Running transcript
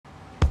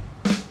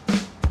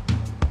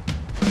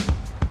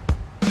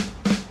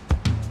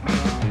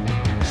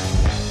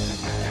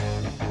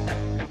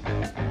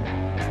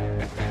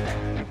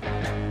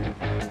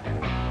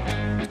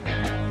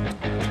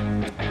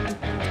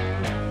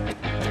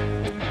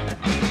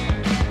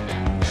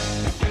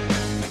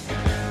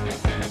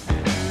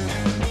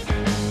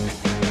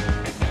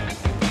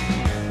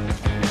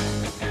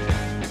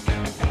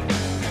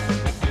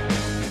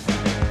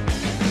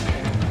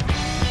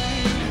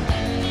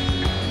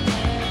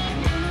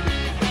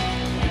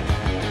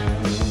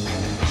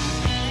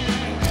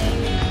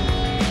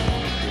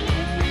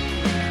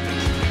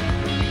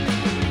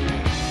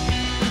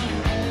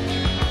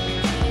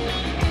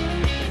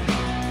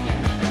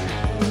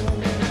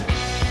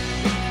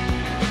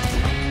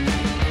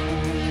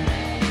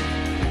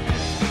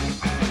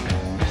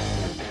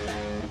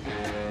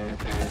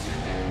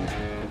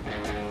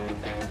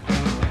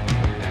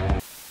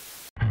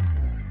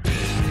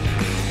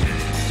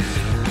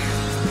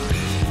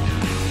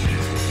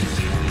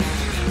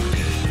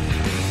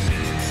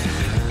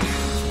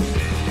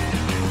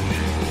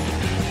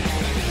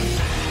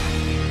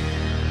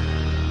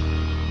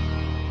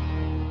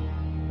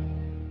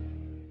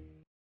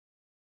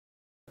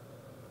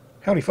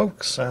Howdy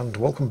folks, and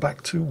welcome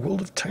back to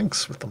World of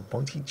Tanks with the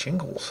mighty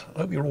Jingles. I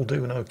hope you're all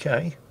doing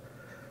okay,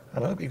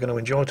 and I hope you're going to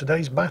enjoy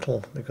today's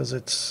battle, because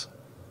it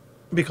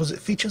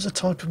features a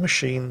type of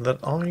machine that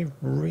I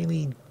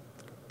really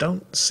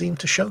don't seem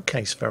to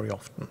showcase very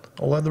often,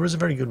 although there is a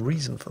very good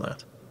reason for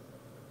that.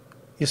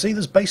 You see,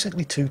 there's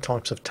basically two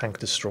types of tank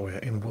destroyer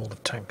in World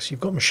of Tanks. You've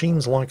got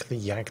machines like the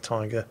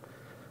Jagdtiger,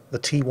 the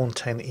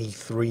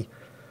T110E3,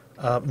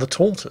 the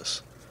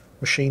Tortoise,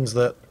 machines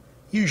that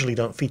usually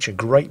don't feature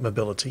great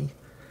mobility,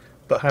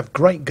 but have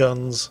great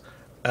guns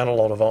and a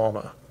lot of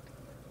armour,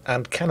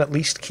 and can at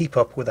least keep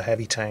up with the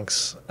heavy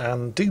tanks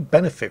and do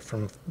benefit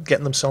from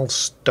getting themselves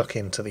stuck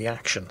into the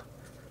action.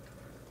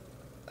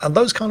 And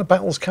those kind of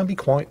battles can be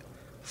quite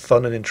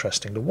fun and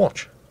interesting to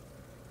watch.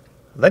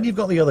 Then you've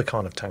got the other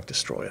kind of tank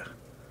destroyer,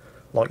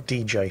 like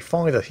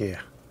DJ5 here,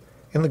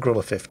 in the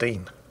Guerrilla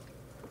 15.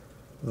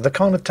 The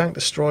kind of tank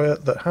destroyer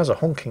that has a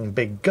honking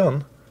big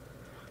gun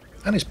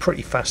and is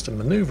pretty fast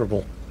and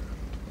manoeuvrable,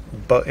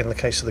 but in the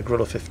case of the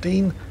Guerrilla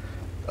 15,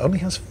 only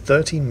has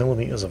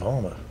 30mm of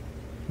armour.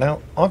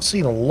 Now, I've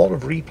seen a lot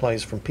of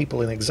replays from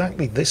people in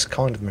exactly this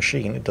kind of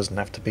machine. It doesn't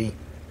have to be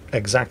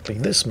exactly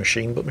this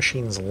machine, but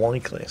machines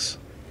like this.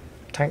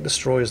 Tank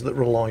destroyers that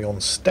rely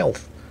on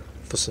stealth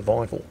for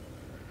survival.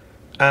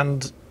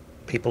 And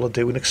people are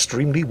doing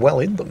extremely well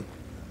in them,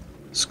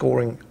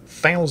 scoring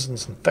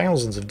thousands and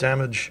thousands of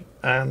damage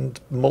and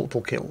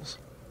multiple kills.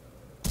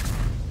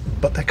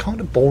 But they're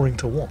kind of boring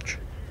to watch,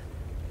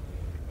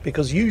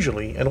 because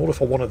usually, in order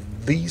for one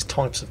of these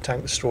types of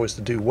tank destroyers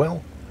to do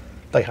well,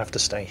 they have to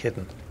stay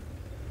hidden.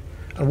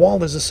 And while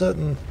there's a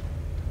certain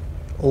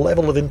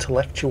level of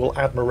intellectual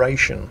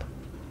admiration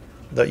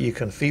that you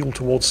can feel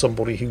towards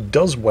somebody who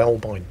does well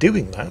by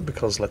doing that,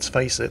 because let's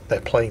face it, they're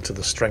playing to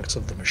the strengths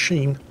of the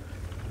machine,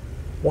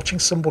 watching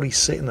somebody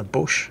sit in a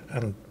bush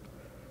and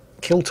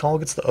kill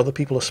targets that other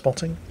people are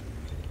spotting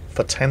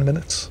for 10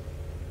 minutes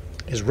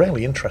is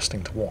rarely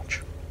interesting to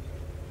watch.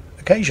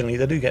 Occasionally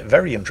they do get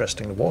very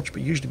interesting to watch,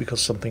 but usually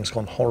because something's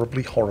gone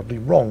horribly, horribly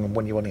wrong, and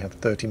when you only have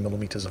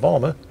 30mm of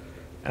armour,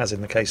 as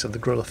in the case of the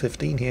Guerrilla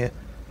 15 here,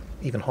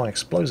 even high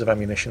explosive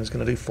ammunition is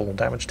going to do full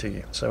damage to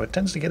you. So it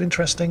tends to get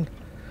interesting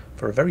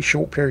for a very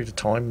short period of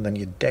time, and then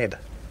you're dead.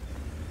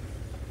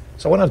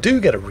 So when I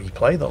do get a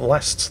replay that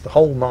lasts the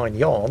whole 9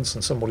 yards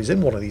and somebody's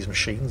in one of these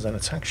machines, then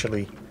it's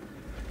actually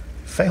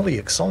fairly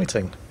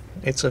exciting.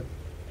 It's a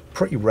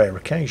pretty rare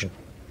occasion.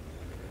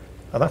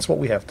 And that's what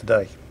we have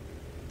today.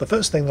 The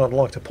first thing that I'd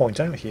like to point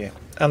out here,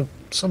 and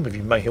some of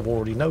you may have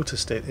already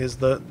noticed it, is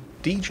that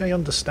DJ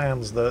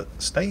understands that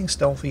staying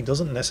stealthy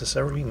doesn't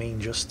necessarily mean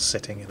just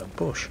sitting in a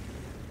bush.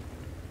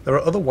 There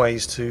are other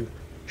ways to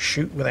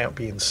shoot without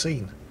being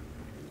seen.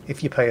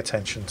 If you pay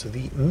attention to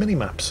the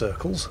minimap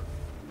circles,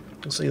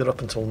 you'll see that up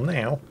until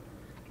now,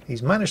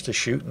 he's managed to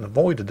shoot and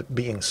avoided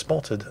being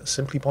spotted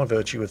simply by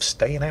virtue of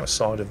staying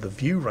outside of the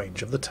view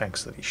range of the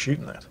tanks that he's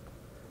shooting at.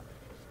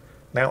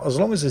 Now, as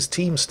long as his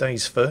team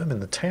stays firm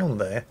in the town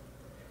there,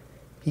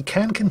 he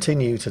can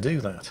continue to do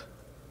that,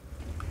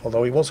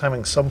 although he was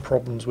having some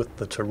problems with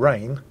the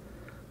terrain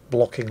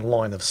blocking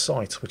line of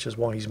sight, which is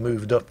why he's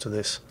moved up to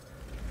this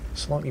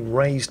slightly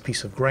raised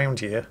piece of ground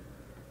here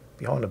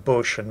behind a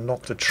bush and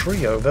knocked a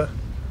tree over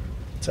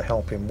to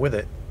help him with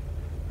it.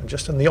 And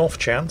just in the off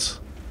chance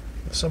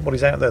that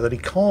somebody's out there that he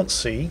can't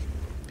see,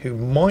 who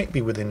might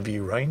be within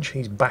view range,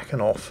 he's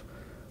backing off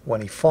when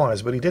he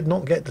fires, but he did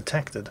not get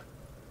detected,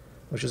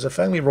 which is a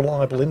fairly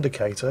reliable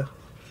indicator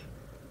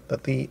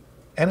that the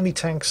enemy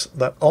tanks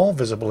that are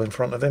visible in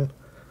front of him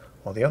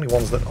are the only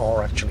ones that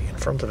are actually in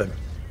front of him.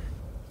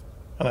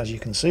 And as you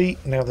can see,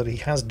 now that he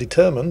has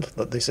determined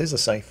that this is a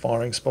safe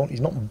firing spot,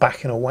 he's not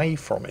backing away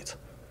from it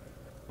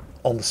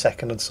on the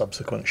second and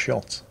subsequent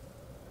shots.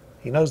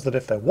 He knows that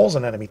if there was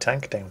an enemy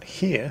tank down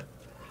here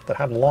that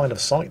had line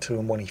of sight to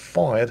him when he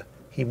fired,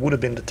 he would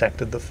have been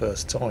detected the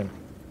first time.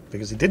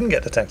 Because he didn't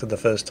get detected the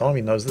first time,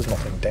 he knows there's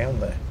nothing down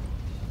there.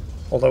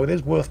 Although it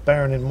is worth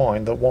bearing in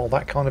mind that while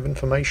that kind of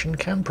information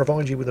can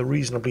provide you with a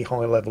reasonably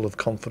high level of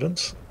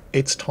confidence,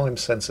 it's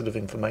time-sensitive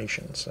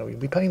information, so you'll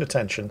be paying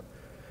attention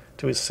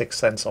to his sixth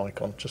sense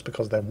icon. Just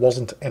because there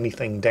wasn't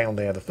anything down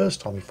there the first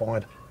time he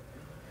fired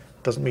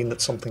doesn't mean that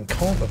something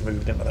can't have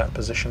moved into that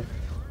position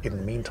in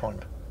the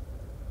meantime.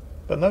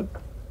 But no,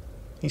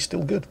 he's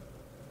still good.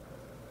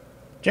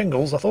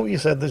 Jingles, I thought you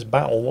said this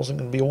battle wasn't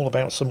going to be all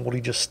about somebody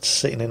just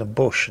sitting in a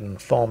bush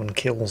and farming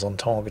kills on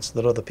targets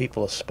that other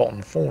people are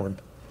spotting for him.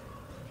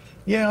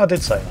 Yeah, I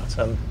did say that,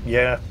 and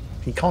yeah,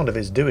 he kind of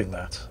is doing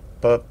that,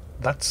 but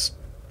that's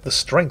the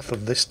strength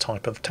of this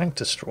type of tank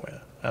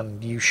destroyer,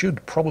 and you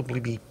should probably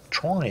be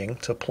trying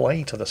to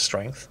play to the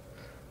strength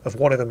of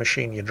whatever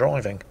machine you're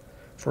driving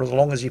for as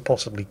long as you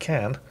possibly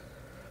can,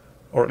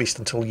 or at least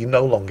until you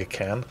no longer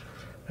can,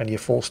 and you're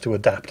forced to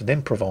adapt and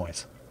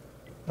improvise.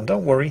 And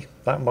don't worry,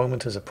 that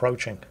moment is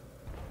approaching.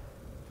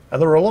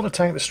 And there are a lot of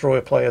tank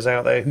destroyer players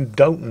out there who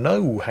don't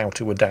know how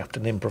to adapt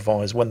and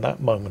improvise when that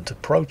moment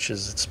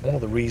approaches. It's one of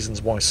the reasons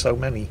why so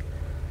many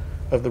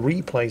of the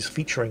replays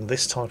featuring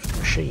this type of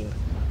machine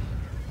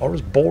are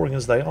as boring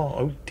as they are.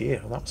 Oh dear,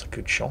 that was a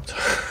good shot.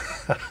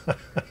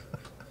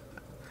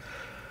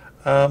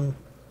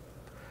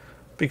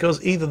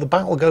 Because either the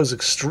battle goes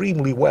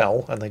extremely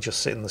well and they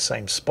just sit in the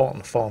same spot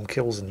and farm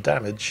kills and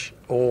damage,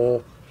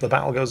 or the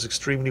battle goes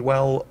extremely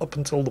well up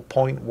until the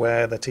point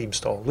where their team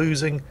start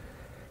losing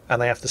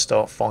and they have to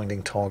start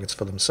finding targets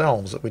for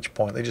themselves, at which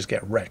point they just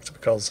get wrecked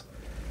because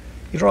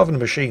you're driving a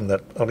machine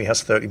that only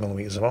has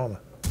 30mm of armour.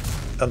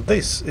 And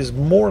this is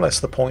more or less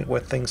the point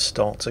where things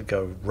start to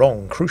go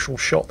wrong. Crucial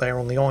shot there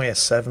on the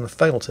IS-7,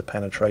 failed to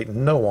penetrate,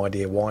 no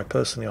idea why.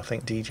 Personally, I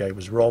think DJ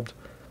was robbed.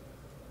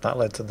 That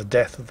led to the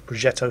death of the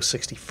Progetto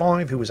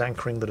 65, who was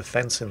anchoring the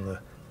defence in the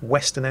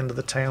western end of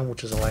the town,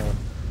 which is allowing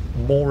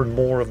more and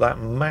more of that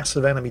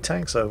massive enemy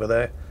tanks over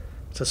there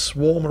to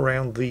swarm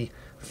around the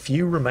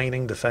few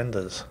remaining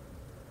defenders.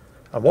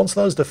 And once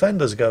those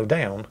defenders go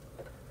down,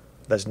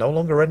 there's no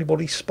longer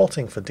anybody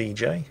spotting for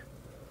DJ.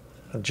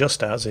 And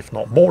just as, if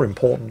not more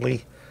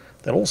importantly,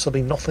 there'll also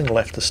be nothing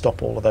left to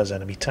stop all of those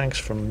enemy tanks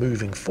from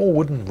moving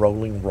forward and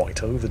rolling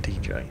right over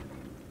DJ.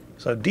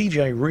 So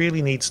DJ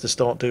really needs to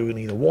start doing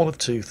either one of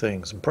two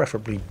things, and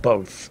preferably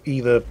both.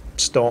 Either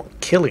start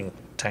killing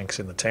tanks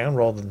in the town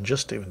rather than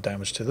just doing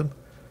damage to them,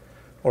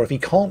 or if he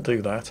can't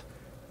do that,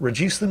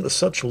 reduce them to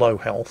such low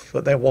health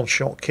that they're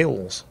one-shot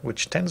kills,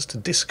 which tends to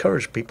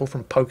discourage people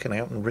from poking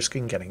out and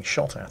risking getting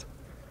shot at.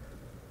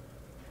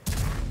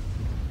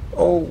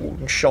 Oh,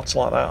 shots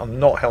like that are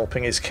not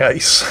helping his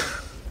case.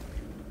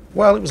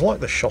 Well, it was like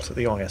the shot at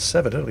the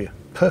IS-7 earlier.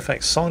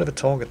 Perfect sign of a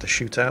target to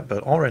shoot at,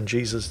 but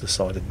RNGs has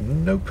decided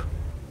nope.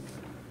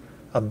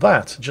 And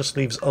that just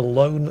leaves a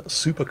lone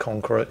super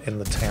conqueror in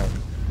the town,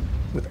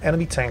 with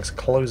enemy tanks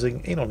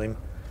closing in on him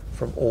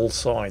from all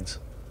sides.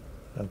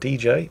 And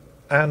DJ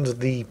and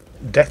the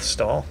Death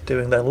Star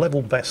doing their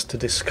level best to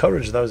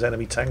discourage those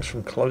enemy tanks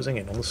from closing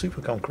in on the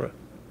super conqueror.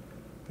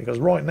 Because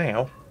right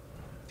now,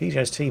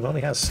 DJ's team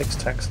only has 6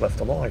 tanks left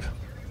alive,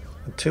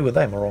 and 2 of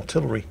them are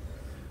artillery.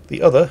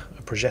 The other,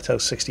 a Progetto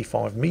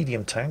 65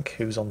 medium tank,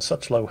 who's on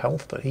such low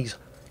health that he's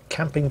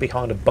camping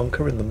behind a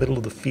bunker in the middle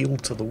of the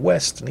field to the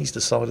west, and he's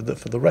decided that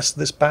for the rest of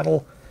this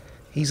battle,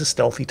 he's a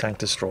stealthy tank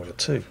destroyer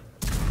too.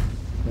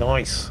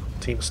 Nice.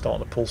 Team is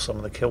starting to pull some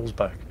of the kills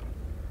back.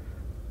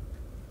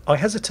 I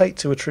hesitate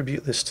to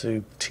attribute this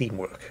to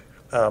teamwork.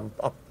 I'm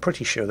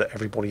pretty sure that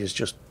everybody is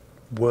just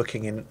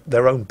working in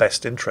their own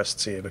best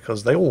interests here,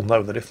 because they all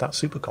know that if that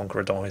super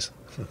conqueror dies,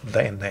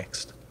 they're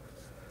next.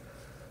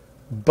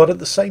 But at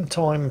the same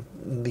time,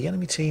 the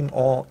enemy team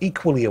are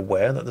equally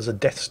aware that there's a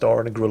Death Star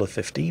and a Guerrilla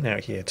 15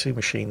 out here, 2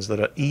 machines that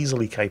are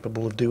easily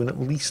capable of doing at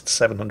least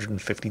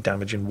 750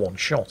 damage in one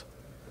shot.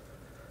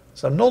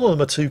 So none of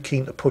them are too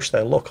keen to push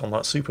their luck on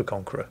that super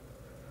conqueror.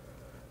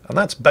 And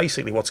that's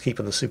basically what's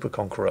keeping the super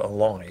conqueror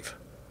alive.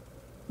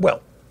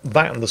 Well,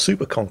 that and the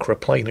super conqueror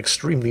playing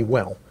extremely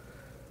well.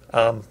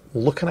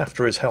 Looking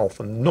after his health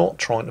and not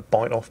trying to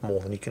bite off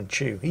more than he can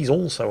chew. He's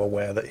also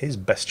aware that his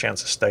best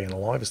chance of staying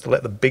alive is to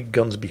let the big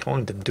guns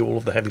behind him do all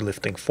of the heavy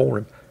lifting for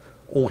him.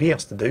 All he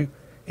has to do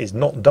is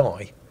not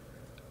die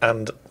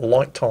and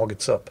light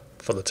targets up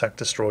for the tank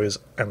destroyers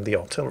and the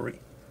artillery.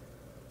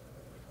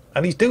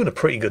 And he's doing a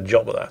pretty good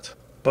job of that.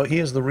 But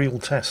here's the real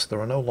test.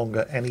 There are no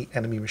longer any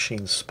enemy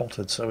machines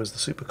spotted, so is the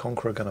super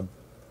conqueror going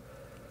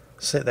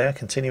to sit there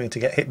continuing to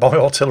get hit by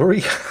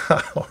artillery?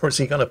 Or is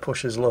he going to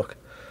push his luck?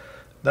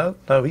 No,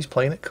 he's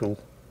playing it cool.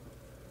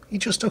 He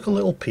just took a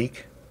little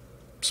peek,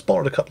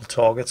 spotted a couple of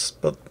targets,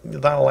 but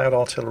that allowed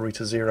artillery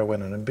to zero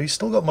in on him, but he's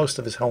still got most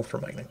of his health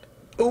remaining.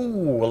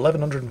 Ooh,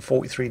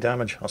 1143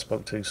 damage. I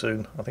spoke too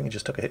soon. I think he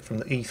just took a hit from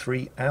the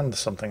E3 and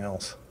something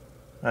else.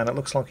 And it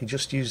looks like he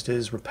just used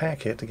his repair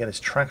kit to get his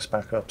tracks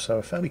back up, so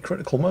a fairly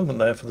critical moment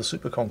there for the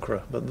Super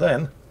Conqueror. But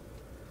then,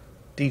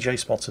 DJ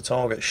spots a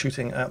target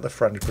shooting at the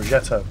friendly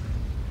Progetto.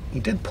 He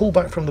did pull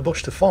back from the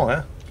bush to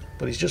fire,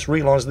 but he's just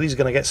realised that he's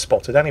going to get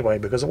spotted anyway,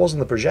 because it wasn't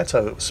the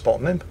Progetto that was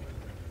spotting him.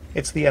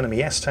 It's the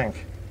enemy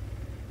S-Tank,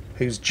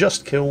 who's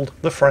just killed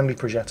the friendly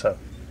Progetto,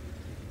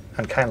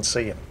 and can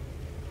see him.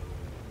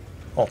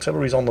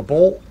 Artillery's on the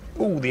ball.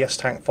 Ooh, the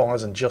S-Tank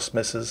fires and just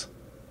misses.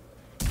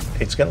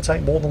 It's going to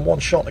take more than one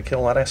shot to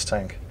kill that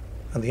S-Tank.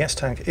 And the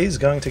S-Tank is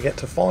going to get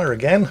to fire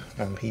again,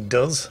 and he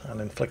does,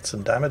 and inflicts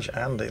some damage,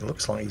 and it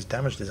looks like he's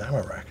damaged his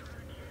ammo rack.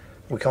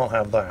 We can't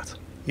have that.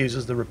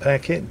 Uses the repair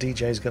kit.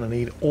 DJ's going to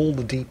need all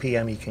the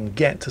DPM he can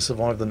get to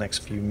survive the next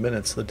few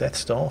minutes. The Death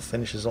Star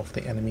finishes off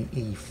the enemy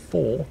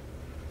E4.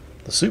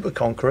 The Super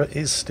Conqueror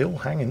is still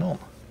hanging on.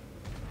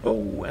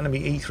 Oh,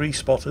 enemy E3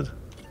 spotted.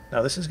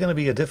 Now this is going to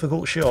be a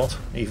difficult shot,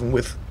 even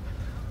with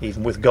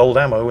gold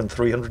ammo and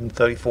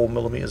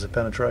 334mm of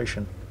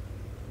penetration.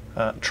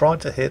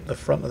 Tried to hit the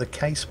front of the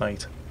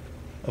casemate,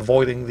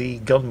 avoiding the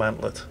gun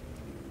mantlet,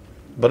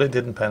 but it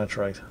didn't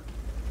penetrate.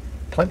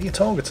 Plenty of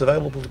targets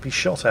available to be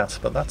shot at,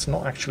 but that's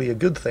not actually a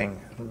good thing.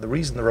 The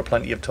reason there are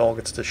plenty of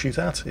targets to shoot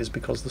at is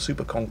because the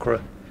Super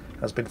Conqueror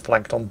has been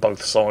flanked on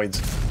both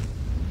sides.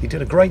 He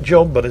did a great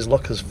job, but his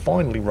luck has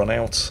finally run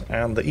out,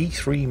 and the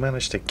E3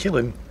 managed to kill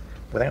him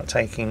without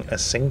taking a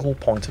single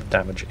point of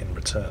damage in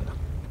return.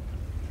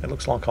 It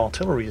looks like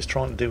artillery is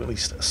trying to do at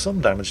least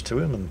some damage to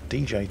him, and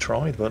DJ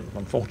tried, but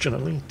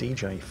unfortunately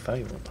DJ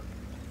failed.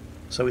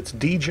 So it's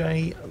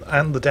DJ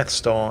and the Death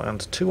Star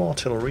and 2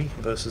 artillery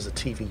versus a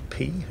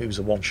TVP, who's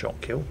a one-shot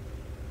kill.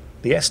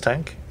 The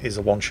S-Tank is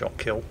a one-shot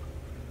kill.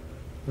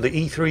 The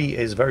E3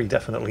 is very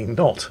definitely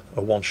not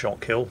a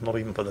one-shot kill, not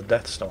even for the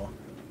Death Star.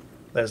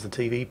 There's the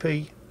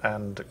TVP,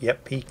 and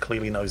yep, he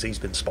clearly knows he's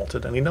been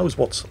spotted, and he knows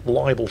what's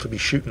liable to be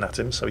shooting at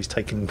him, so he's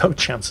taking no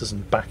chances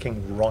and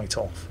backing right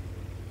off.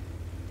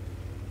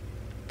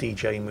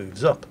 DJ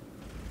moves up.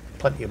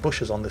 Plenty of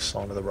bushes on this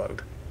side of the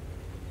road.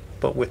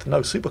 But with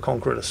no Super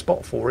Conqueror to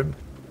spot for him,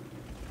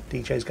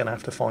 DJ's going to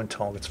have to find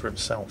targets for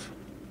himself.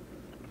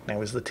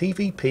 Now, is the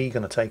TVP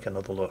going to take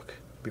another look?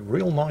 It'd be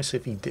real nice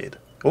if he did.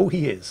 Oh,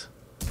 he is.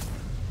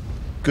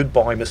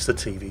 Goodbye, Mr.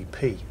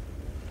 TVP.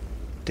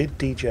 Did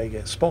DJ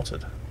get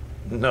spotted?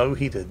 No,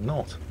 he did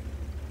not.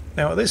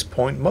 Now, at this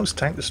point, most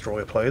tank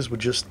destroyer players would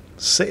just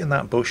sit in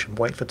that bush and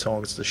wait for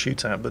targets to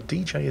shoot at, but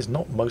DJ is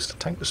not most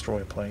tank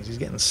destroyer players. He's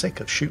getting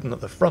sick of shooting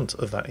at the front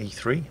of that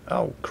E3.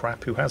 Oh,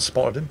 crap, who has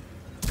spotted him?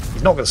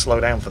 He's not going to slow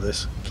down for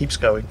this. Keeps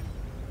going.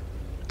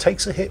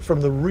 Takes a hit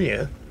from the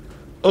rear.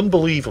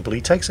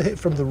 Unbelievably, takes a hit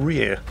from the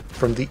rear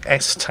from the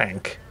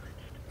S-Tank.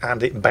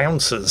 And it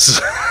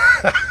bounces.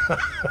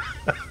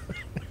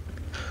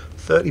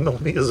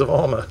 30mm of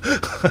armour.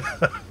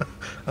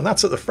 And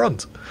that's at the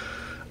front.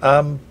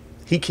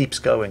 He keeps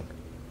going.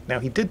 Now,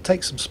 he did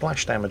take some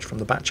splash damage from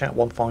the Batchat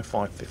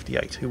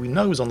 15558, who we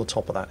know is on the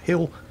top of that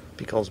hill,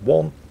 because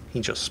 1, he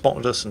just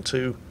spotted us, and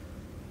 2,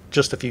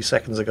 just a few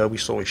seconds ago we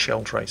saw his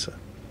shell tracer.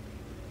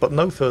 But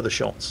no further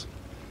shots.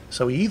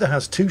 So he either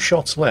has 2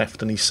 shots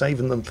left and he's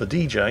saving them for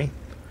DJ,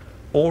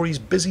 or he's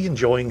busy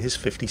enjoying his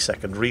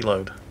 50-second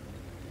reload.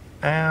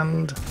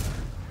 And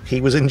he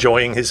was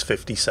enjoying his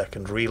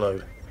 50-second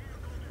reload.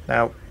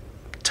 Now,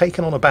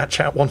 taking on a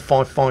Batchat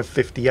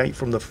 15558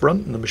 from the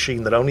front in a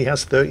machine that only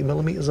has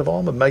 30mm of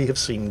armour may have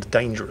seemed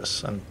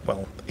dangerous, and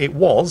well, it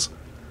was,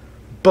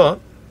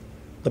 but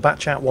the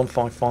Batchat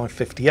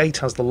 15558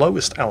 has the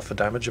lowest alpha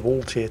damage of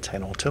all tier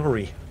 10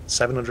 artillery,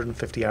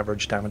 750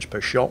 average damage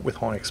per shot with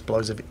high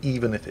explosive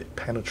even if it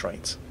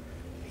penetrates.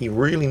 He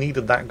really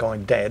needed that guy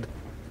dead,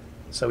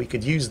 so he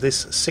could use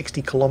this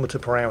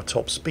 60km/h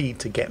top speed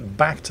to get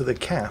back to the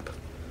cap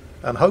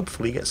and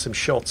hopefully get some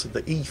shots at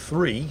the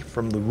E3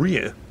 from the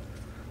rear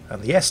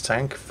and the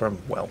S-Tank from,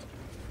 well,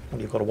 when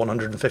you've got a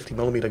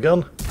 150mm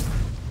gun,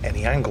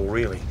 any angle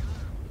really.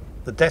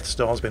 The Death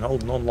Star's been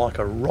holding on like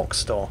a rock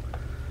star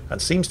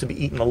and seems to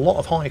be eating a lot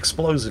of high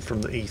explosive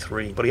from the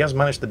E3, but he has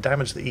managed to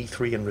damage the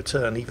E3 in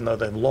return, even though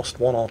they've lost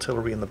 1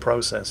 artillery in the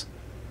process.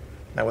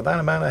 Now, with that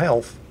amount of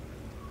health,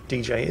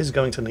 DJ is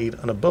going to need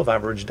an above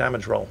average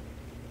damage roll.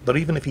 But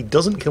even if he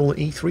doesn't kill the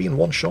E3 in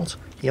one shot,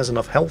 he has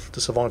enough health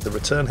to survive the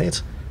return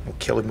hit and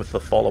kill him with the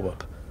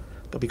follow-up.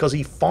 But because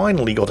he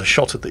finally got a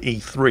shot at the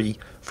E3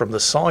 from the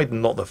side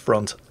and not the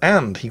front,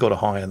 and he got a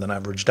higher than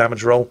average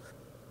damage roll,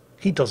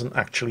 he doesn't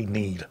actually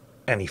need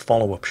any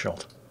follow-up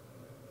shot.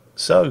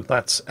 So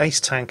that's Ace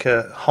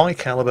Tanker, High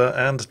Caliber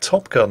and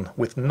Top Gun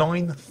with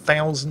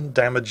 9,000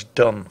 damage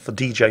done for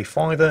DJ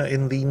Fiver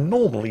in the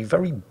normally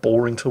very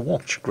boring to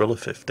watch Grilla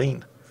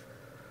 15.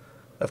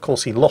 Of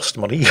course he lost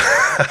money,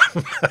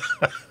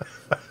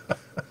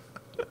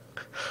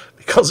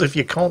 because if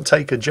you can't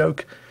take a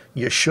joke,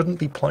 you shouldn't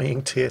be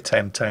playing tier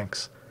 10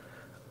 tanks.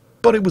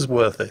 But it was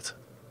worth it,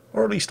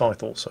 or at least I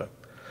thought so.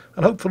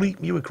 And hopefully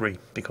you agree,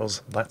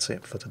 because that's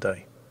it for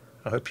today.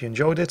 I hope you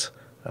enjoyed it,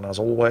 and as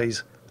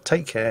always,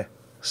 take care,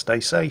 stay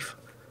safe,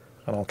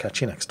 and I'll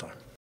catch you next time.